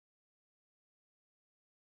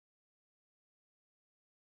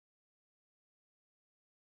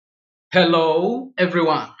Hello,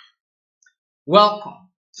 everyone. Welcome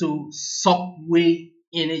to Subway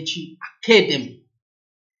Energy Academy,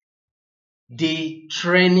 the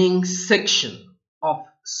training section of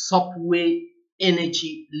Subway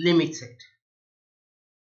Energy Limited.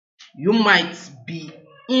 You might be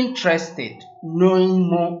interested knowing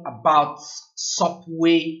more about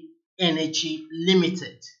Subway Energy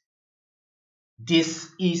Limited. This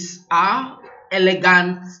is our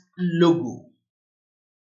elegant logo.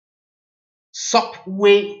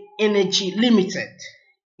 Subway Energy Limited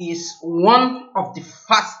is one of the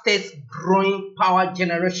fastest growing power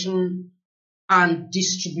generation and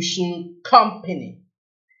distribution company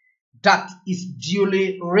that is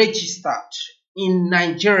duly registered in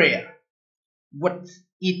Nigeria with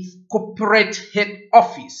its corporate head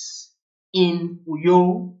office in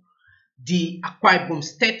Uyo, the Akwa Ibom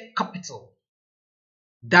State capital.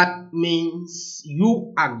 That means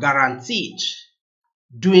you are guaranteed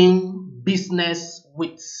doing business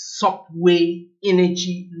with Subway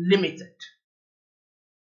Energy Limited.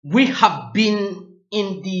 We have been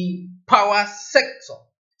in the power sector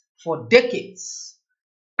for decades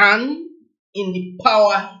and in the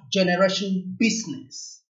power generation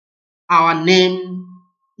business. Our name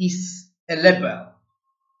is a label.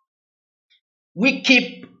 We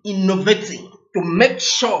keep innovating to make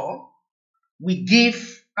sure we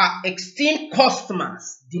give our esteemed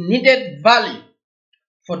customers the needed value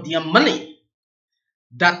for their money.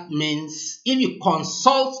 That means if you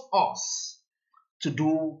consult us to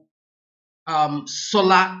do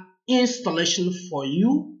solar installation for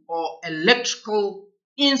you or electrical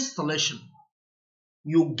installation,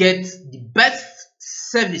 you get the best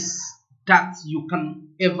service that you can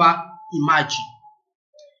ever imagine.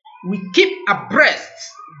 We keep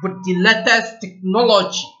abreast with the latest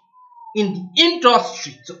technology in the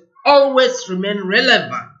industry to always remain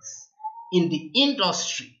relevant in the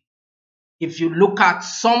industry. If you look at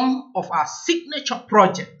some of our signature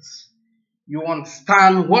projects, you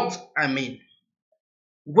understand what I mean.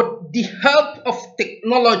 With the help of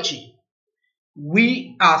technology,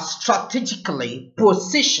 we are strategically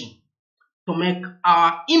positioned to make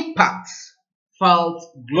our impact felt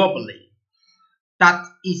globally. That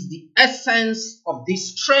is the essence of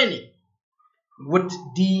this training. With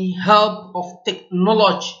the help of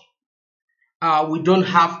technology, we don't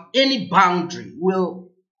have any boundary. We'll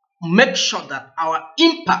make sure that our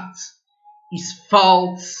impact is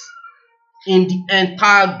felt in the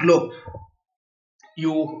entire globe.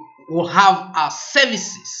 You will have our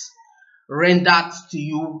services rendered to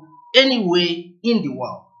you anywhere in the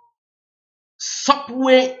world.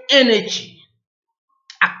 Subway Energy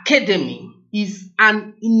Academy is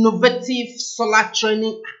an innovative solar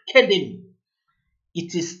training academy.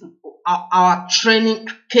 It is our training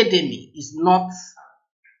academy is not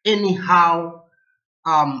anyhow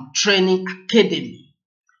training academy.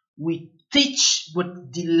 We teach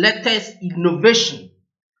with the latest innovation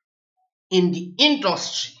in the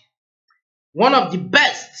industry, one of the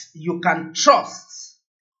best you can trust,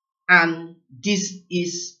 and this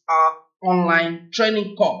is our online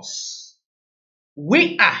training course.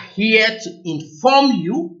 We are here to inform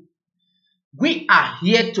you, we are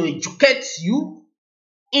here to educate you,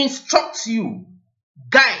 instruct you,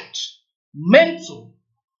 guide, mentor,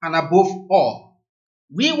 and above all,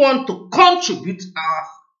 we want to contribute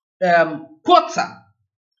our quota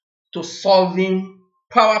to solving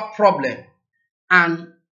power problem and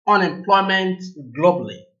unemployment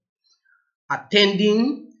globally.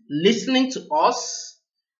 Attending, listening to us,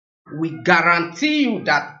 we guarantee you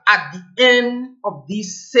that at the end of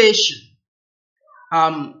this session,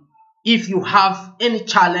 if you have any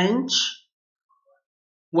challenge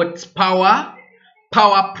with power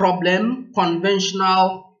problem,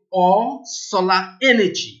 conventional or solar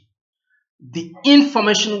energy, the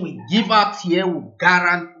information we give out here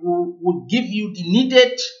will give you the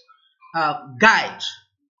needed guide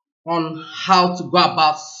on how to go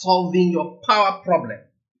about solving your power problem.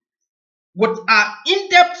 With our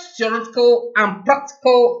in-depth theoretical and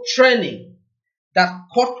practical training that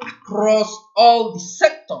cut across all the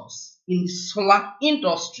sectors in the solar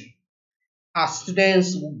industry, our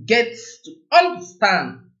students will get to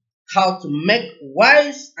understand how to make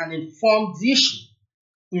wise and informed decisions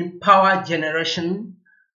in power generation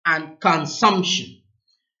and consumption.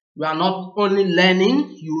 You are not only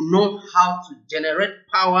learning, you know how to generate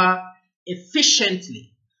power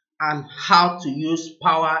efficiently and how to use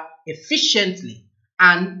power efficiently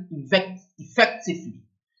and effectively.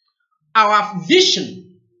 Our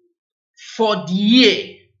vision for the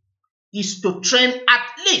year is to train at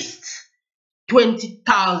least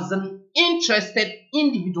 20,000 interested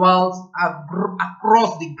individuals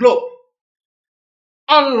across the globe,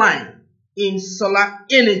 online in solar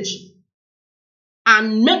energy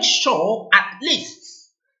and make sure at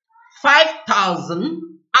least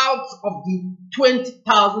 5,000 out of the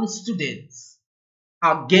 20,000 students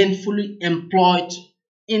are gainfully employed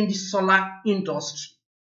in the solar industry.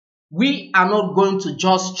 We are not going to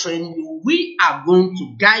just train you, we are going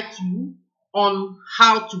to guide you on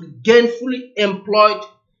how to be gainfully employed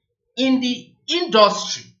in the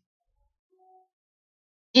industry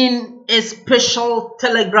in a special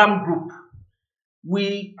Telegram group.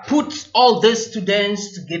 We put all these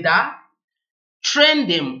students together, train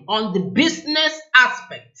them on the business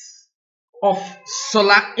aspects of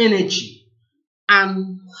solar energy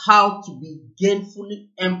and how to be gainfully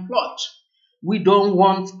employed. We don't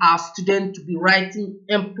want our students to be writing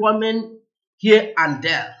employment here and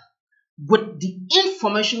there. With the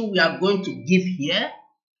information we are going to give here,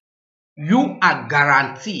 you are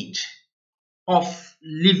guaranteed of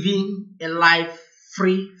living a life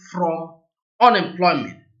free from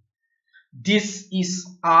unemployment. This is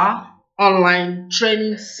our online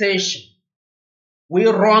training session. We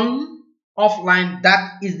run offline,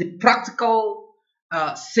 that is the practical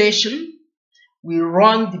session. We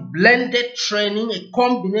run the blended training, a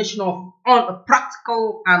combination of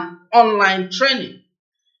practical and online training.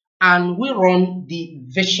 And we run the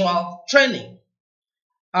visual training.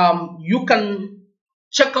 You can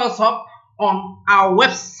check us up on our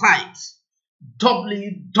website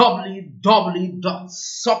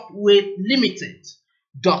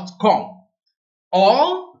www.subwaylimited.com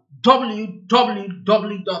or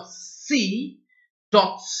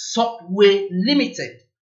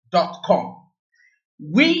www.c.subwaylimited.com.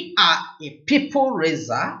 We are a people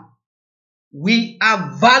raiser. We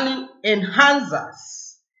are value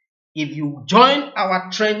enhancers. If you join our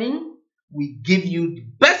training, we give you the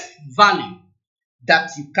best value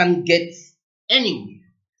that you can get anywhere.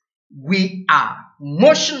 We are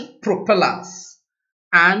motion propellers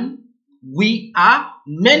and we are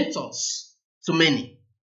mentors to many.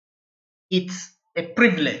 It's a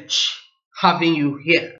privilege having you here.